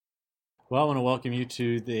Well, I want to welcome you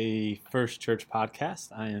to the First Church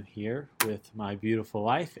podcast. I am here with my beautiful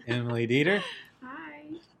wife, Emily Dieter, Hi.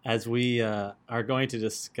 as we are going to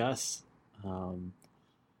discuss homeschooling.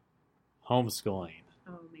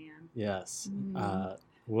 Oh man. Yes. Mm.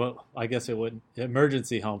 Well, I guess it would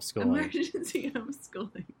emergency homeschooling. Emergency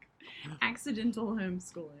homeschooling. Accidental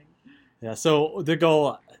homeschooling. Yeah. So the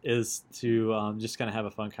goal is to just kind of have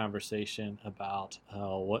a fun conversation about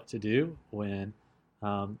what to do when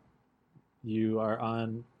you are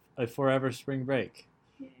on a forever spring break.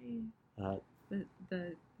 Yay. Uh,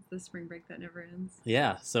 the spring break that never ends.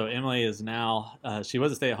 Yeah, so Emily is now, she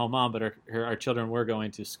was a stay-at-home mom, but our children were going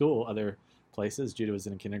to school, other places. Judah was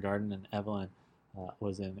in kindergarten and Evelyn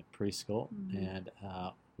was in preschool. Mm-hmm. And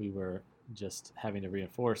we were just having to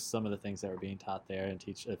reinforce some of the things that were being taught there and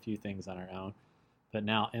teach a few things on our own. But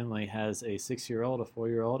now Emily has a 6-year-old, a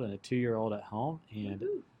 4-year-old, and a 2-year-old at home, and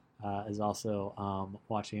is also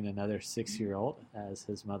watching another 6-year-old as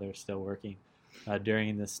his mother is still working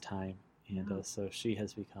during this time. And so she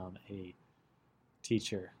has become a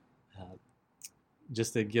teacher.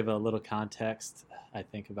 Just to give a little context, I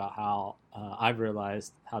think about how I've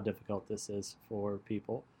realized how difficult this is for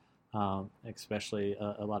people, especially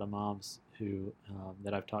a lot of moms who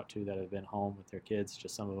that I've talked to that have been home with their kids,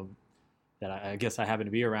 just some of them that I guess I happen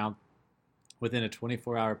to be around within a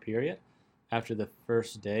 24-hour period after the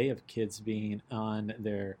first day of kids being on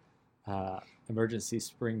their emergency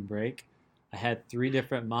spring break. I had 3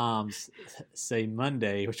 different moms say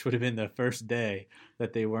Monday, which would have been the first day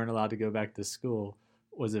that they weren't allowed to go back to school,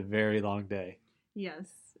 was a very long day. Yes.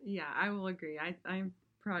 Yeah, I will agree. I'm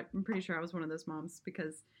pretty sure I was one of those moms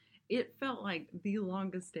because it felt like the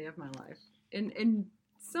longest day of my life. And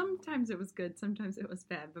sometimes it was good, sometimes it was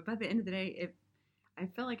bad. But by the end of the day, I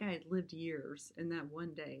felt like I had lived years in that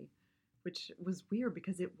one day, which was weird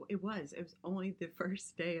because it was only the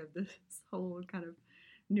first day of this whole kind of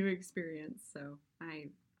new experience. So I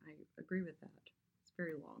agree with that. It's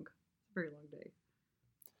very long. It's a very long day.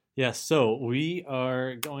 Yes, so we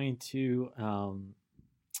are going to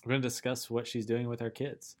discuss what she's doing with our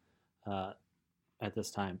kids at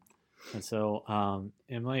this time. And so,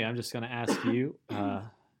 Emily, I'm just going to ask you.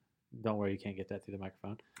 Don't worry, you can't get that through the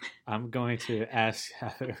microphone. I'm going to ask.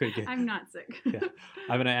 I'm not sick. Yeah,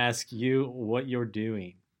 I'm going to ask you what you're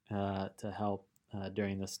doing to help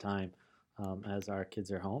during this time as our kids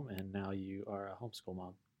are home, and now you are a homeschool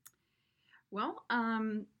mom. Well,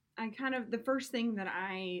 the first thing that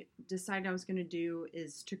I decided I was going to do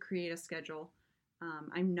is to create a schedule.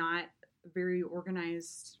 I'm not very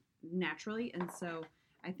organized naturally, and so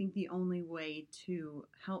I think the only way to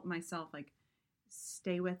help myself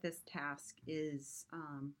stay with this task is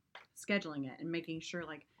scheduling it and making sure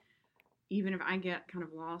even if I get kind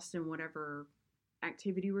of lost in whatever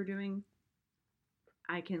activity we're doing,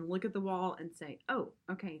 I can look at the wall and say, oh,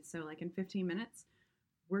 okay, so in 15 minutes,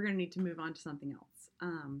 we're going to need to move on to something else.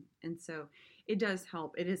 And so it does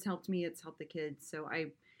help. It has helped me. It's helped the kids. So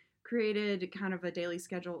I created kind of a daily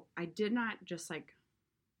schedule. I did not just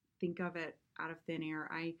think of it out of thin air.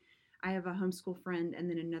 I have a homeschool friend and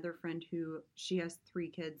then another friend who she has 3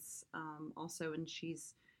 kids also, and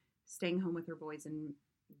she's staying home with her boys and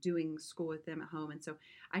doing school with them at home. And so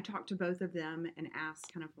I talked to both of them and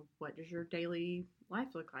asked kind of, what does your daily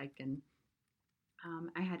life look like? And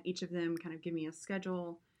I had each of them kind of give me a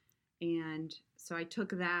schedule. And so I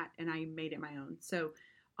took that and I made it my own. So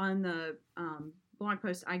on the blog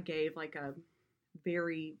post, I gave a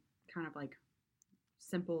very kind of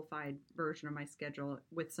simplified version of my schedule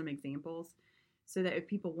with some examples so that if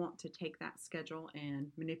people want to take that schedule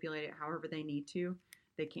and manipulate it however they need to,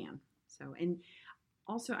 they can. So, and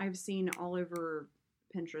also I've seen all over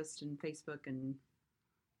Pinterest and Facebook and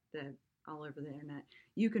all over the internet,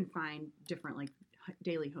 you can find different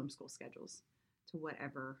daily homeschool schedules to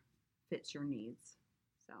whatever fits your needs.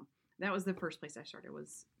 So that was the first place I started,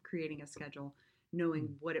 was creating a schedule,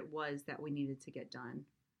 knowing what it was that we needed to get done.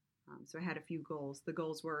 So I had a few goals. The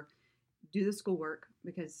goals were do the schoolwork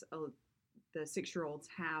because the 6-year-olds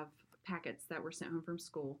have packets that were sent home from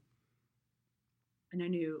school. And I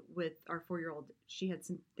knew with our 4-year-old, she had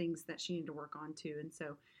some things that she needed to work on too. And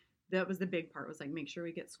so that was the big part, was make sure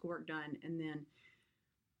we get schoolwork done. And then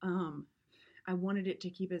I wanted it to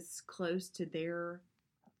keep as close to their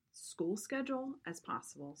school schedule as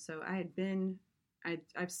possible. So I've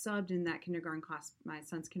subbed in that kindergarten class, my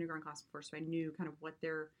son's kindergarten class before, so I knew kind of what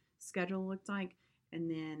their schedule looked like. And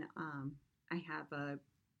then I have a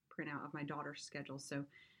printout of my daughter's schedule. So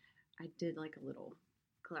I did a little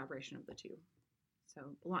collaboration of the two.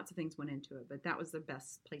 So lots of things went into it, but that was the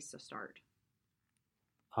best place to start.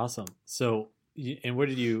 Awesome. So And where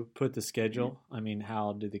did you put the schedule? I mean,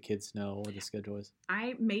 how do the kids know what the schedule is?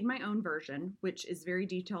 I made my own version, which is very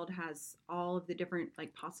detailed, has all of the different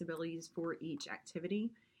like possibilities for each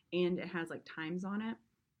activity, and it has like times on it.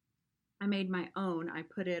 I made my own. I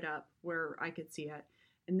put it up where I could see it.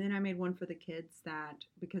 And then I made one for the kids that,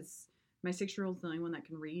 because my 6-year-old's the only one that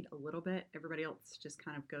can read a little bit, everybody else just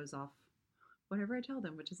kind of goes off whatever I tell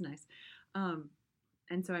them, which is nice. Um,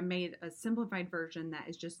 and so I made a simplified version that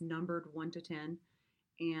is just numbered 1 to 10.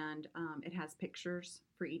 And it has pictures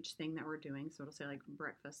for each thing that we're doing. So it'll say like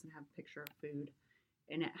breakfast and have a picture of food.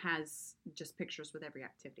 And it has just pictures with every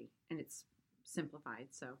activity. And it's simplified.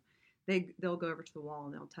 So they'll go over to the wall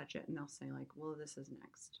and they'll touch it and they'll say like, well, this is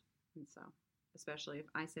next. And so, especially if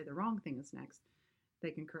I say the wrong thing is next,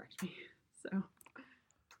 they can correct me. So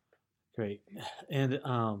great. And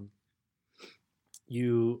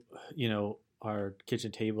you know, our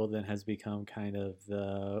kitchen table then has become kind of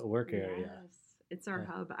the work area. Yes, it's our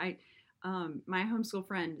hub. My homeschool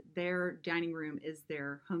friend, their dining room is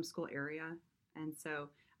their homeschool area, and so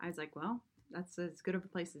I was like, well, that's as good of a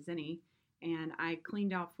place as any. And I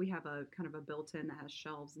cleaned off. We have a kind of a built-in that has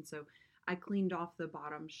shelves, and so I cleaned off the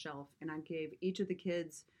bottom shelf, and I gave each of the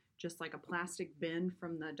kids just like a plastic bin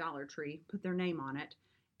from the Dollar Tree, put their name on it,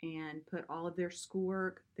 and put all of their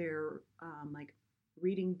schoolwork, their like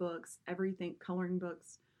reading books, everything, coloring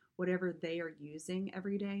books, whatever they are using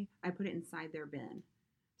every day, I put it inside their bin.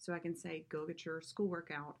 So I can say, go get your schoolwork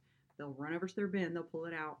out. They'll run over to their bin, they'll pull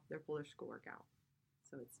it out, they'll pull their schoolwork out.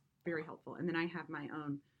 So it's very helpful. And then I have my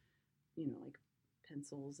own, you know, like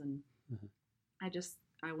pencils, and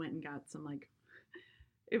I went and got some, like,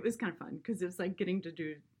 it was kind of fun because it was like getting to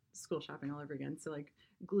do school shopping all over again. So like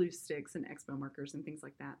glue sticks and expo markers and things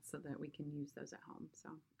like that so that we can use those at home. So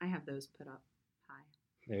I have those put up high.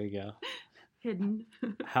 There you go. Hidden.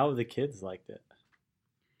 How have the kids liked it?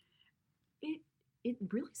 It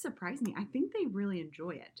really surprised me. I think they really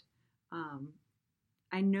enjoy it.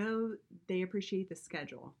 I know they appreciate the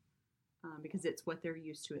schedule because it's what they're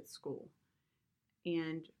used to at school.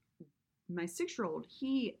 And my 6-year-old,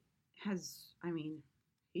 he has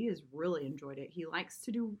really enjoyed it. He likes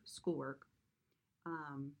to do schoolwork.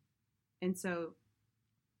 And so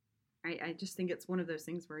I just think it's one of those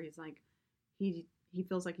things where he's like, he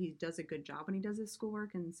feels like he does a good job when he does his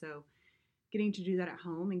schoolwork. And so getting to do that at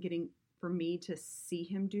home and getting for me to see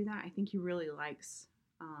him do that, I think he really likes,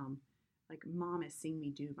 like, mom is seeing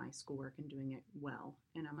me do my schoolwork and doing it well.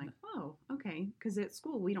 And I'm like, oh, okay. Because at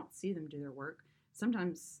school, we don't see them do their work.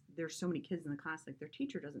 Sometimes there's so many kids in the class, like their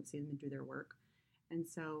teacher doesn't see them do their work. And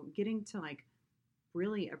so getting to like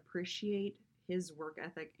really appreciate his work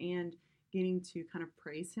ethic and getting to kind of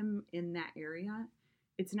praise him in that area,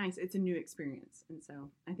 it's nice. It's a new experience. And so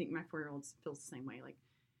I think my 4-year-old feels the same way. Like,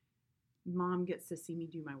 mom gets to see me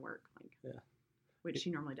do my work, like, which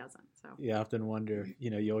she normally doesn't. So you often wonder,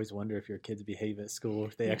 you always wonder if your kids behave at school,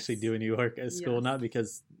 if they actually do any work at school, not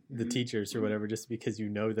because the teachers or whatever, just because you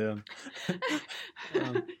know them.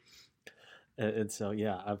 And so,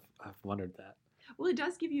 yeah, I've wondered that. Well, it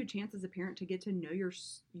does give you a chance as a parent to get to know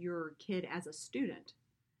your kid as a student,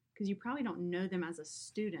 because you probably don't know them as a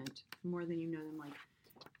student more than you know them like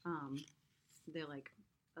they're like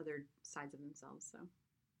other sides of themselves. So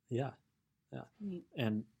yeah. Neat.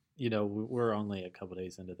 And we're only a couple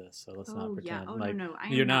days into this, so let's not pretend. Yeah. Oh, like, no.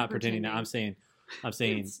 You're not pretending. I'm saying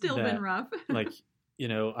it's still that, been rough. like,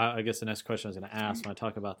 I guess the next question I was going to ask when I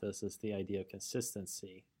talk about this is the idea of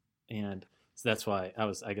consistency, and so that's why I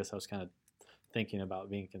was kind of thinking about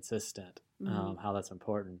being consistent, how that's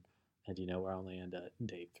important. And we're only into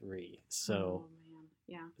day 3, so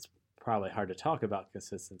it's probably hard to talk about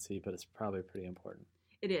consistency, but it's probably pretty important.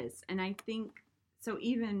 It is, and I think so.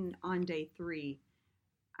 Even on day 3,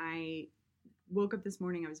 I woke up this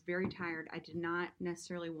morning. I was very tired. I did not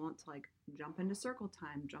necessarily want to like jump into circle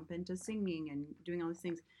time, jump into singing and doing all these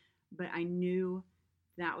things, but I knew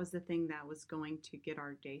that was the thing that was going to get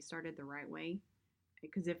our day started the right way.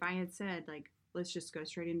 Because if I had said like, let's just go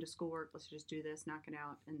straight into schoolwork, let's just do this, knock it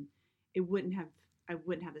out, and I wouldn't have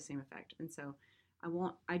the same effect. And so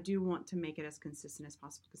I do want to make it as consistent as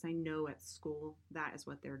possible, because I know at school that is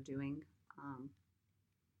what they're doing.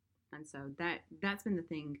 And so that's been the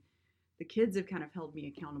thing. The kids have kind of held me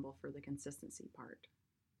accountable for the consistency part,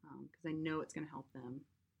 because I know it's going to help them.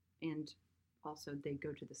 And also they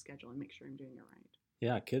go to the schedule and make sure I'm doing it right.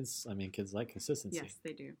 Yeah, kids like consistency. Yes,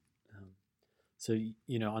 they do. So,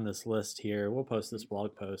 on this list here, we'll post this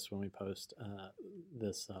blog post when we post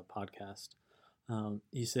this podcast.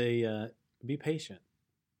 You say, be patient.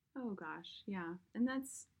 Oh, gosh. Yeah. And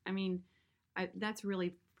that's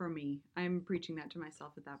really for me. I'm preaching that to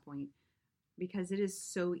myself at that point. because it is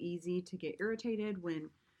so easy to get irritated when,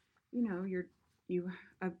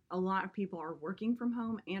 a lot of people are working from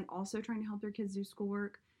home and also trying to help their kids do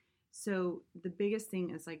schoolwork. So the biggest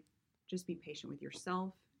thing is like, just be patient with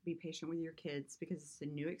yourself, be patient with your kids, because it's a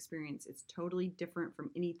new experience. It's totally different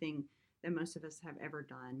from anything that most of us have ever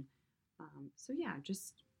done. So yeah,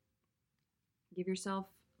 just give yourself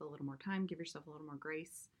a little more time, give yourself a little more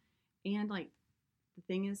grace. And like, the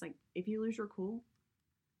thing is, like, if you lose your cool,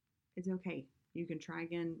 it's okay. You can try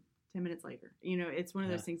again 10 minutes later. It's one of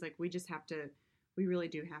those things, like, we really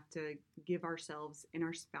do have to give ourselves and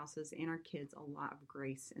our spouses and our kids a lot of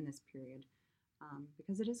grace in this period,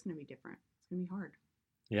 because it is going to be different. It's going to be hard.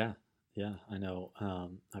 Yeah. Yeah. I know.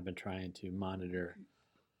 I've been trying to monitor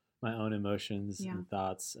my own emotions and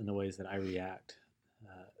thoughts and the ways that I react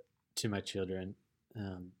to my children,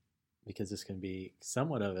 because this can be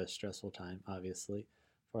somewhat of a stressful time, obviously,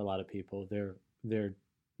 for a lot of people. Their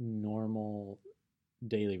normal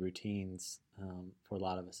daily routines, for a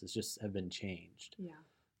lot of us, have been changed. Yeah.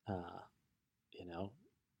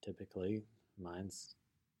 Typically mine's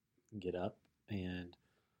get up and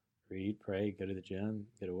read, pray, go to the gym,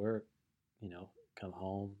 go to work, come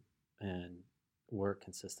home, and work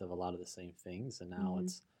consists of a lot of the same things. And now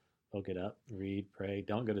it's, get up, read, pray,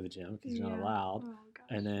 don't go to the gym because you're not allowed,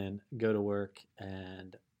 and then go to work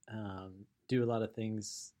and do a lot of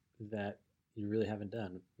things that you really haven't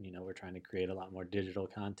done. We're trying to create a lot more digital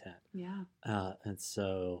content. Yeah. And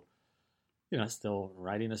so, still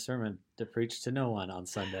writing a sermon to preach to no one on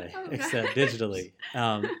Sunday except digitally.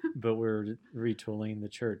 But we're retooling the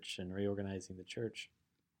church and reorganizing the church.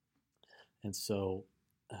 And so,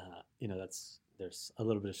 there's a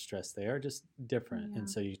little bit of stress there, just different. And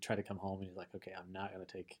so you try to come home and you're like, okay, I'm not going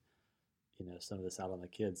to take, some of this out on the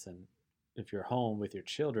kids. And if you're home with your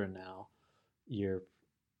children now, you're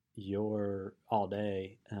all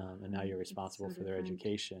day, and now you're responsible for their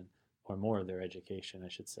education, or more of their education, I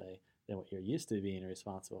should say, than what you're used to being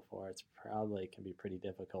responsible for. It's probably can be pretty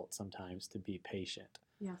difficult sometimes to be patient.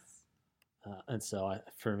 Yes. And so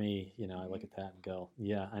for me, I look at that and go,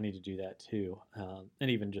 yeah, I need to do that too. And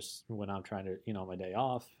even just when I'm trying to, my day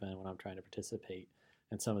off, and when I'm trying to participate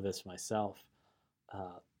in some of this myself,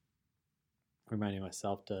 reminding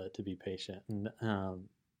myself to be patient. And,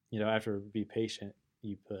 after be patient,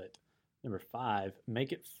 you put number 5,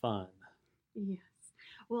 make it fun. Yes.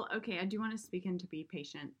 Well, okay, I do want to speak into be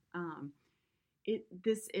patient.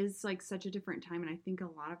 This is like such a different time, and I think a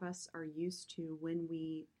lot of us are used to when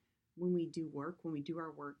we do work, when we do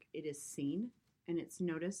our work, it is seen and it's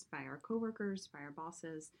noticed by our coworkers, by our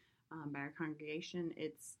bosses, by our congregation.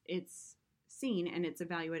 It's seen and it's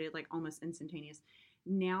evaluated like almost instantaneous.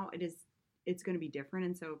 Now it's going to be different,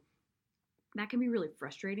 and so that can be really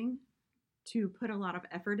frustrating to put a lot of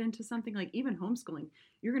effort into something. Like even homeschooling,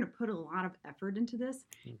 you're going to put a lot of effort into this,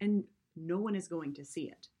 and no one is going to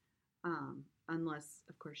see it, unless,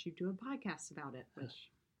 of course, you do a podcast about it, which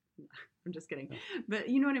I'm just kidding. But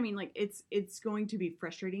you know what I mean? Like it's going to be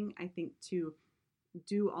frustrating, I think, to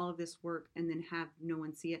do all of this work and then have no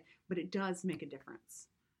one see it, but it does make a difference.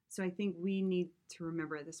 So I think we need to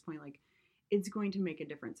remember at this point, like, it's going to make a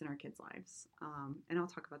difference in our kids' lives. And I'll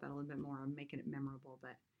talk about that a little bit more on making it memorable.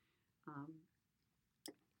 But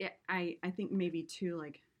I think maybe too,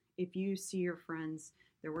 like, if you see your friends,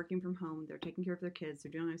 they're working from home, they're taking care of their kids,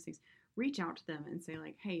 they're doing those things, reach out to them and say,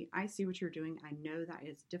 like, hey, I see what you're doing. I know that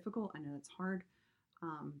is difficult. I know it's hard.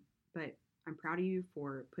 But I'm proud of you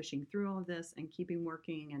for pushing through all of this and keeping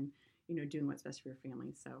working and, doing what's best for your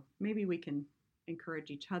family. So maybe we can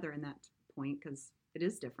encourage each other in that point, because it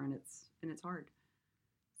is different. It's hard.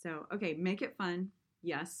 So, okay, make it fun.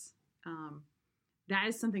 Yes. That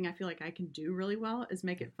is something I feel like I can do really well, is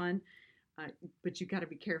make it fun. But you got to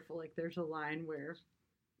be careful. Like, there's a line where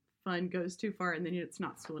fun goes too far and then it's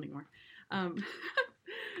not school anymore.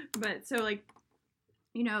 But so, like,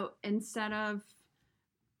 instead of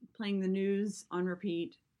playing the news on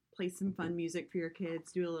repeat, play some fun music for your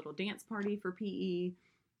kids, do a little dance party for PE.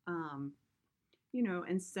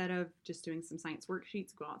 Instead of just doing some science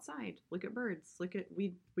worksheets, go outside, look at birds,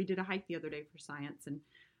 we did a hike the other day for science, and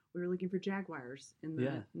we were looking for jaguars in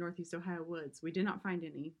the Northeast Ohio woods. We did not find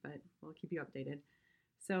any, but we'll keep you updated.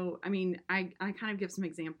 So, I mean, I kind of give some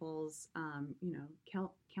examples.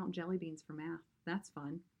 Count jelly beans for math. That's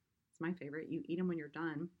fun. It's my favorite. You eat them when you're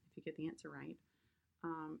done if you get the answer right.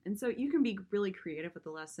 And so you can be really creative with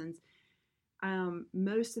the lessons.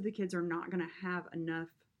 Most of the kids are not going to have enough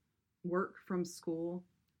work from school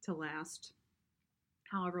to last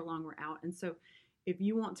however long we're out. And so if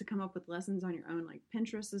you want to come up with lessons on your own, like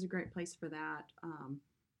Pinterest is a great place for that.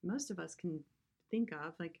 Most of us can think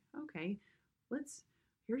of, like, okay,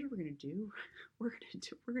 here's what we're going to do. We're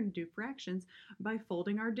going to do fractions by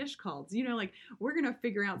folding our dish cloths. You know, like we're going to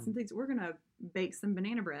figure out some things. We're going to bake some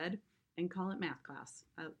banana bread and call it math class.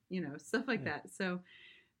 You know, stuff like that. So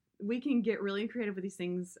we can get really creative with these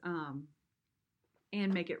things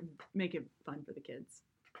and make it fun for the kids.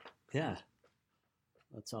 Yeah.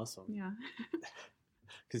 That's awesome. Yeah.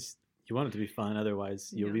 Because you want it to be fun,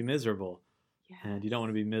 otherwise you'll be miserable. Yes. And you don't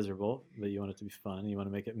want to be miserable, but you want it to be fun. You want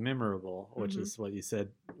to make it memorable, which is what you said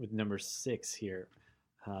with number 6 here,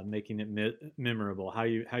 making it memorable. How are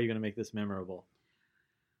you going to make this memorable?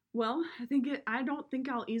 Well, I don't think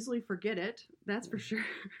I'll easily forget it. That's for sure.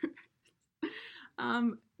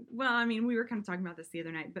 Well, I mean, we were kind of talking about this the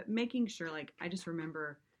other night, but making sure, like, I just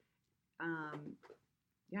remember,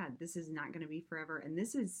 this is not going to be forever. And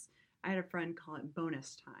I had a friend call it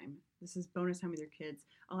bonus time. This is bonus time with your kids.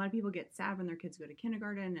 A lot of people get sad when their kids go to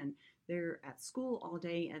kindergarten and they're at school all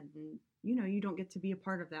day and, you know, you don't get to be a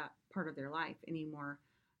part of that part of their life anymore.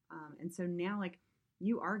 And so now, like,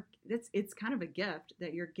 it's kind of a gift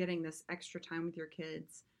that you're getting this extra time with your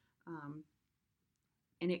kids.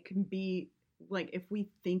 And it can be, like, if we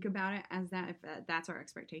think about it as that, if that's our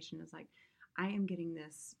expectation, is like, I am getting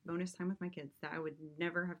this bonus time with my kids that I would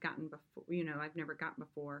never have gotten before, you know, I've never gotten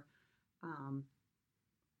before.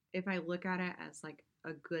 If I look at it as like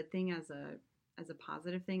a good thing, as a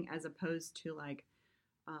positive thing, as opposed to like,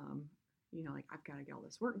 you know, like I've got to get all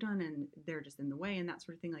this work done and they're just in the way and that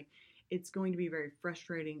sort of thing. Like, it's going to be very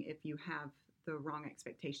frustrating if you have the wrong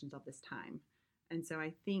expectations of this time. And so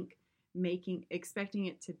I think expecting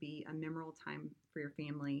it to be a memorable time for your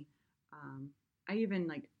family.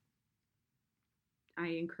 I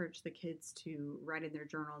encourage the kids to write in their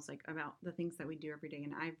journals, like, about the things that we do every day.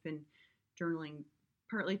 And I've been journaling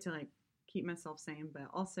partly to, like, keep myself sane, but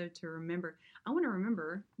also to remember. I want to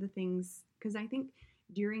remember the things, because I think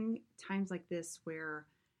during times like this where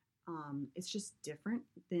it's just different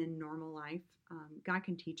than normal life, God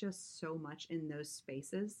can teach us so much in those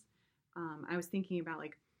spaces. I was thinking about,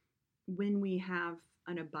 like, when we have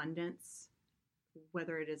an abundance,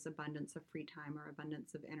 whether it is abundance of free time or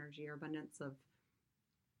abundance of energy or abundance of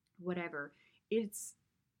whatever, it's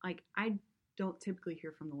like, I don't typically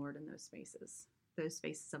hear from the Lord in those spaces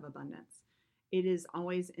of abundance. It is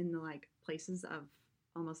always in the, like, places of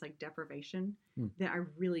almost like deprivation that I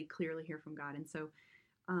really clearly hear from God. And so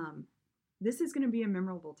this is going to be a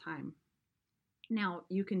memorable time. Now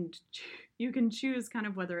you can choose kind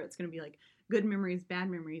of whether it's going to be like good memories, bad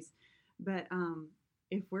memories, but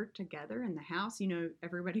if we're together in the house, you know,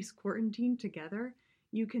 everybody's quarantined together,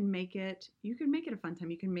 you can make it a fun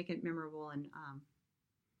time. You can make it memorable. And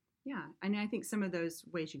and I think some of those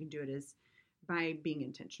ways you can do it is by being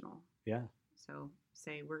intentional. Yeah. So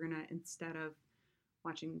say we're going to, instead of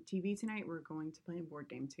watching TV tonight, we're going to play a board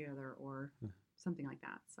game together or something like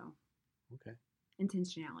that. So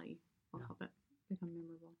intentionality will help it become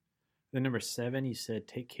memorable. Then number 7, you said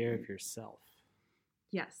take care of yourself.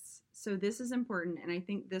 Yes. So this is important. And I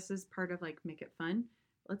think this is part of, like, make it fun.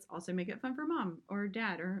 Let's also make it fun for mom or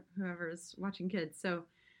dad or whoever is watching kids. So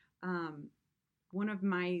one of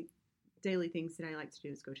my daily things that I like to do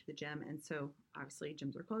is go to the gym. And so obviously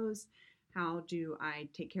gyms are closed. How do I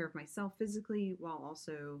take care of myself physically while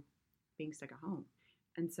also being stuck at home?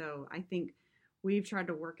 And so I think we've tried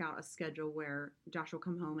to work out a schedule where Josh will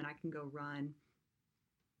come home and I can go run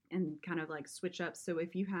and kind of like switch up. So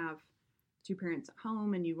if you have 2 parents at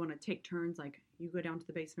home and you want to take turns, like you go down to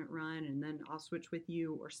the basement, run, and then I'll switch with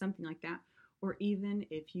you or something like that. Or even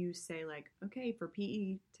if you say, like, okay, for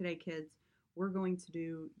PE today, kids, we're going to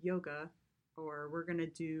do yoga or we're going to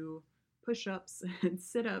do push-ups and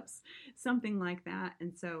sit-ups, something like that.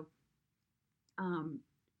 And so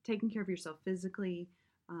taking care of yourself physically,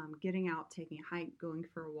 getting out, taking a hike, going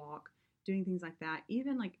for a walk, doing things like that.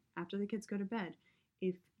 Even like after the kids go to bed,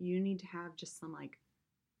 if you need to have just some like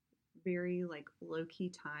very like low-key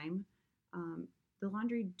time, the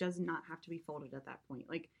laundry does not have to be folded at that point.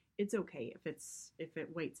 Like, it's okay if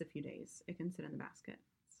it waits a few days. It can sit in the basket.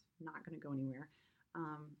 It's not going to go anywhere.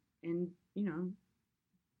 And, you know,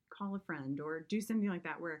 call a friend or do something like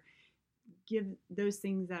that where give those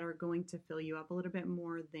things that are going to fill you up a little bit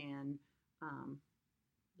more than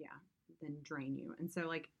drain you. And so,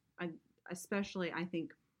 like, I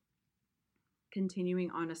think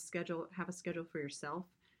continuing on have a schedule for yourself.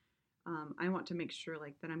 I want to make sure,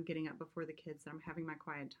 like, that I'm getting up before the kids, that I'm having my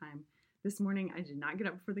quiet time. This morning, I did not get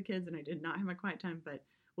up before the kids, and I did not have my quiet time,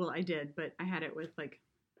 I did, but I had it with, like,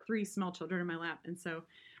 3 small children in my lap. And so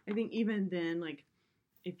I think even then, like,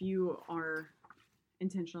 if you are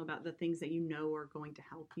intentional about the things that you know are going to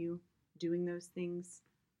help you doing those things,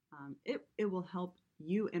 it will help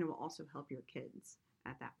you and it will also help your kids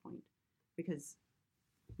at that point, because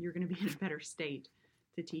you're going to be in a better state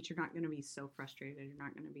to teach. You're not going to be so frustrated. You're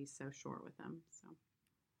not going to be so short with them. So.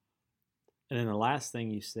 And then the last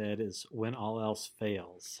thing you said is when all else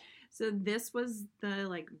fails. So this was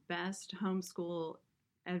the best homeschool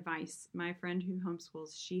advice. My friend who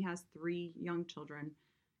homeschools, she has 3 young children,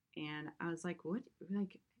 and I was like, "What?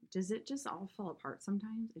 Does it just all fall apart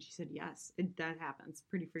sometimes?" And she said, "Yes, that happens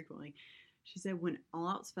pretty frequently." She said, "When all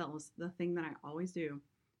else fails, the thing that I always do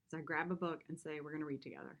is I grab a book and say, we're going to read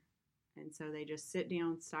together." And so they just sit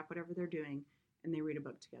down, stop whatever they're doing, and they read a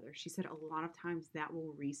book together. She said a lot of times that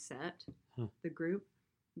will reset the group,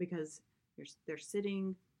 because they're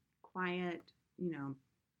sitting quiet,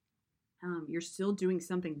 you're still doing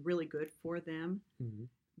something really good for them,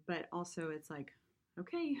 but also it's like,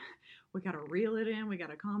 okay, we got to reel it in, we got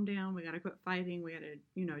to calm down, we got to quit fighting, we got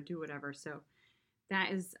to, do whatever. So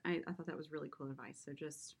that is, I thought that was really cool advice. So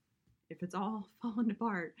just, if it's all falling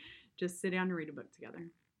apart, just sit down and read a book together.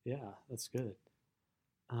 Yeah, that's good.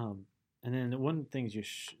 And then one of the things you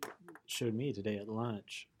showed me today at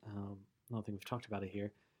lunch, I don't think we've talked about it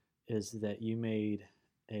here, is that you made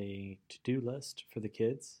a to-do list for the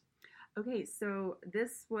kids. Okay, so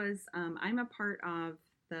this was, I'm a part of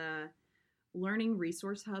the Learning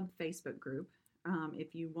Resource Hub Facebook group.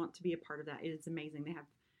 If you want to be a part of that, it is amazing. They have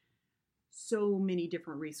so many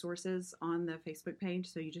different resources on the Facebook page.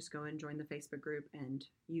 So you just go and join the Facebook group and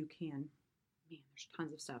you can, there's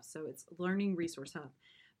tons of stuff. So it's Learning Resource Hub.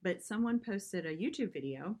 But someone posted a YouTube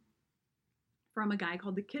video from a guy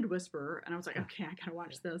called the Kid Whisperer, and I was like, okay, I gotta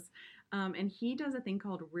watch this. And he does a thing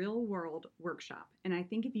called Real World Workshop. And I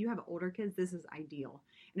think if you have older kids, this is ideal.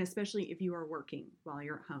 And especially if you are working while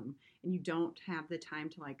you're at home and you don't have the time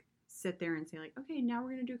to sit there and say okay, now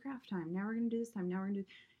we're gonna do craft time. Now we're gonna do this time. Now we're gonna do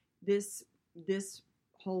this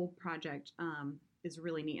whole project is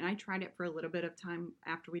really neat. And I tried it for a little bit of time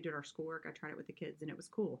after we did our schoolwork. I tried it with the kids and it was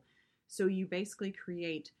cool. So you basically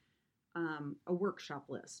create a workshop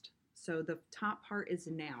list. So the top part is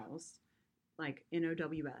nows, like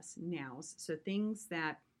NOWS, nows. So things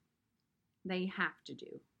that they have to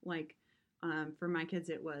do. For my kids,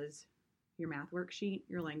 it was your math worksheet,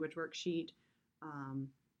 your language worksheet,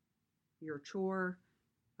 your chore,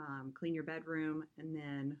 clean your bedroom, and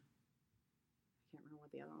then I can't remember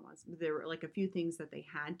what the other one was. But there were a few things that they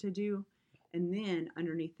had to do. And then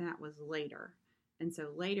underneath that was later. And so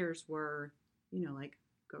laters were,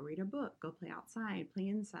 go read a book, go play outside, play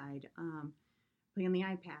inside, play on the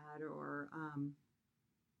iPad, or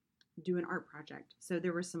do an art project. So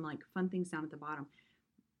there were some fun things down at the bottom.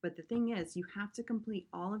 But the thing is, you have to complete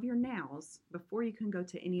all of your nows before you can go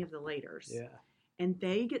to any of the laters. Yeah. And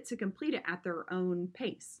they get to complete it at their own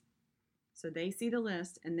pace. So they see the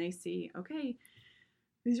list and they see, okay,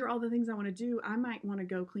 these are all the things I want to do. I might want to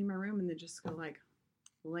go clean my room and then just go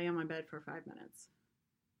lay on my bed for 5 minutes.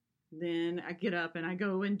 Then I get up and I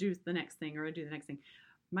go and do the next thing, or I do the next thing.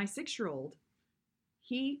 My 6-year-old,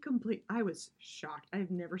 I was shocked. I've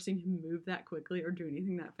never seen him move that quickly or do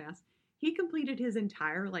anything that fast. He completed his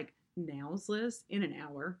entire nows list in an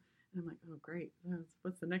hour. And I'm like, oh great.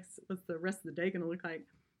 What's the rest of the day going to look like?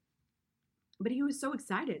 But he was so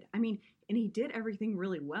excited. And he did everything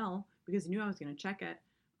really well because he knew I was going to check it.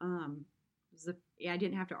 I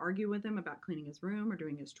didn't have to argue with him about cleaning his room or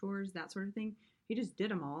doing his chores, that sort of thing. He just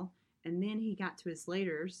did them all. And then he got to his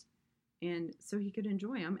laters, and so he could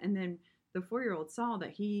enjoy them. And then the 4-year-old saw that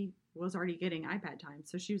he was already getting iPad time.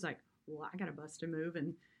 So she was like, well, I got to bust a move.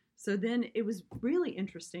 And so then it was really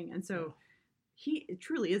interesting. And so he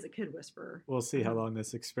truly is a kid whisperer. We'll see how long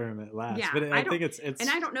this experiment lasts. Yeah, but I think it's... And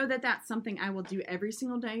I don't know that that's something I will do every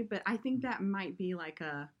single day, but I think that might be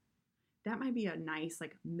a nice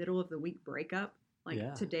middle of the week breakup.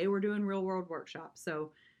 Today we're doing Real World Workshop.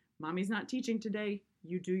 So mommy's not teaching today.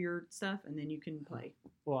 You do your stuff and then you can play.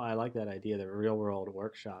 Well, I like that idea, the Real World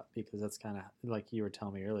Workshop, because that's kind of like you were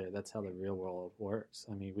telling me earlier. That's how the real world works.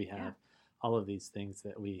 We have all of these things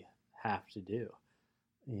that we have to do.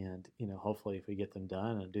 And, hopefully if we get them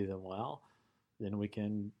done and do them well, then we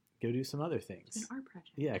can go do some other things. Do an art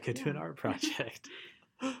project. Yeah, do an art project.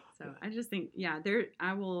 So I just think,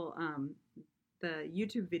 I will, the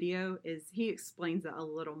YouTube video he explains it a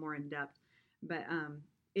little more in depth, but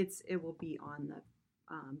it will be on the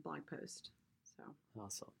blog post. So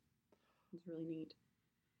awesome. It's really neat.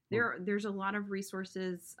 There's a lot of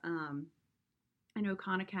resources. I know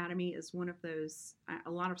Khan Academy is one of those.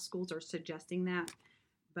 A lot of schools are suggesting that,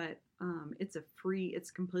 but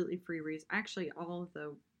it's completely free. Actually, all of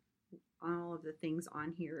the things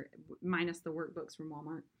on here, minus the workbooks from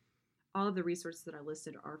Walmart, all of the resources that I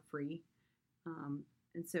listed are free.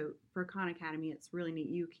 And so for Khan Academy, it's really neat.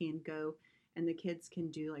 You can go and the kids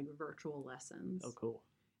can do like virtual lessons. Oh, cool.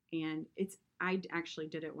 And I actually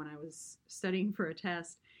did it when I was studying for a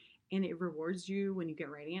test, and it rewards you when you get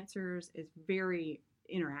right answers. It's very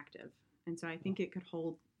interactive, and so I think it could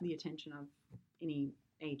hold the attention of any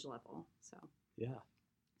age level. So yeah,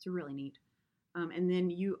 it's really neat. And then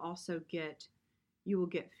you will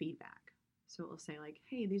get feedback. So it'll say like,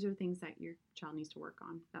 hey, these are things that your child needs to work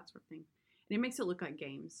on, that sort of thing. And it makes it look like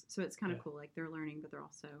games. So it's kind of cool. Like they're learning, but they're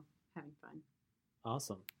also having fun.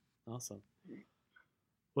 Awesome.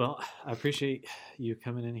 Well, I appreciate you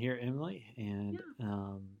coming in here, Emily. And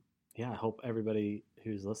I hope everybody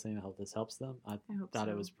who's listening, I hope this helps them. I thought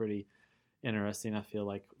it was pretty interesting. I feel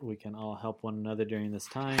like we can all help one another during this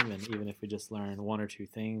time. And even if we just learn one or two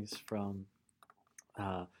things from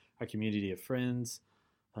our community of friends,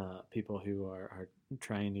 people who are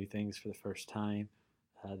trying new things for the first time,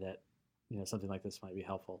 that something like this might be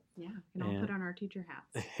helpful. Yeah, and all put on our teacher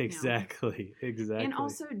hats. Exactly. And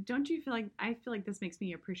also, don't you feel like I feel like this makes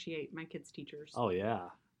me appreciate my kids' teachers? Oh yeah.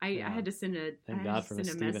 I had to send a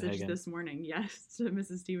message this morning. Yes, to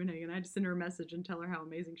Mrs. Stevenhagen. I had to send her a message and tell her how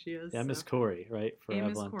amazing she is. Yeah, Miss Corey, right? For and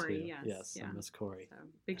Evelyn Miss Corey, too. yes, and Miss Corey. So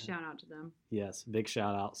big shout out to them. Yes, big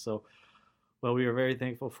shout out. So, well, we are very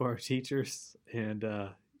thankful for our teachers, and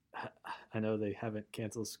I know they haven't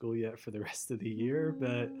canceled school yet for the rest of the year,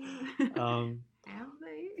 but have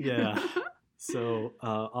they? Yeah. So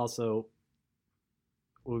also,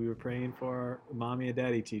 we were praying for our mommy and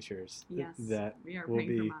daddy teachers. Yes, that we are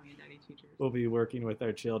praying for mommy and daddy teachers. We'll be working with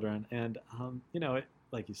our children, and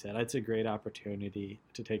like you said, it's a great opportunity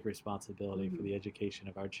to take responsibility for the education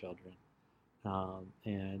of our children,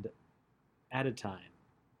 and at a time.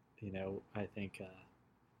 I think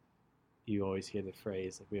you always hear the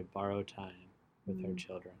phrase that we have borrowed time with our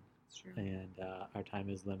children. That's true. And our time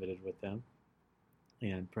is limited with them.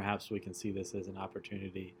 And perhaps we can see this as an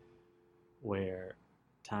opportunity where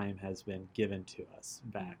time has been given to us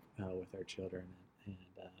back with our children, and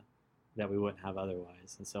that we wouldn't have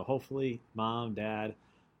otherwise. And so hopefully, Mom, Dad,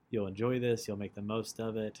 you'll enjoy this, you'll make the most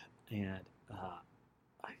of it, and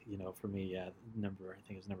for me, I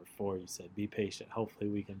think it was number 4, you said, be patient. Hopefully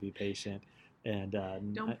we can be patient. And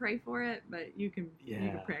don't pray for it, but you can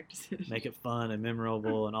practice it. Make it fun and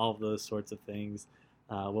memorable and all of those sorts of things.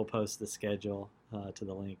 We'll post the schedule to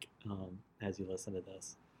the link as you listen to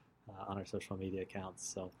this on our social media accounts.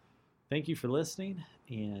 So thank you for listening,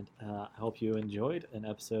 and I hope you enjoyed an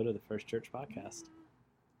episode of the First Church Podcast.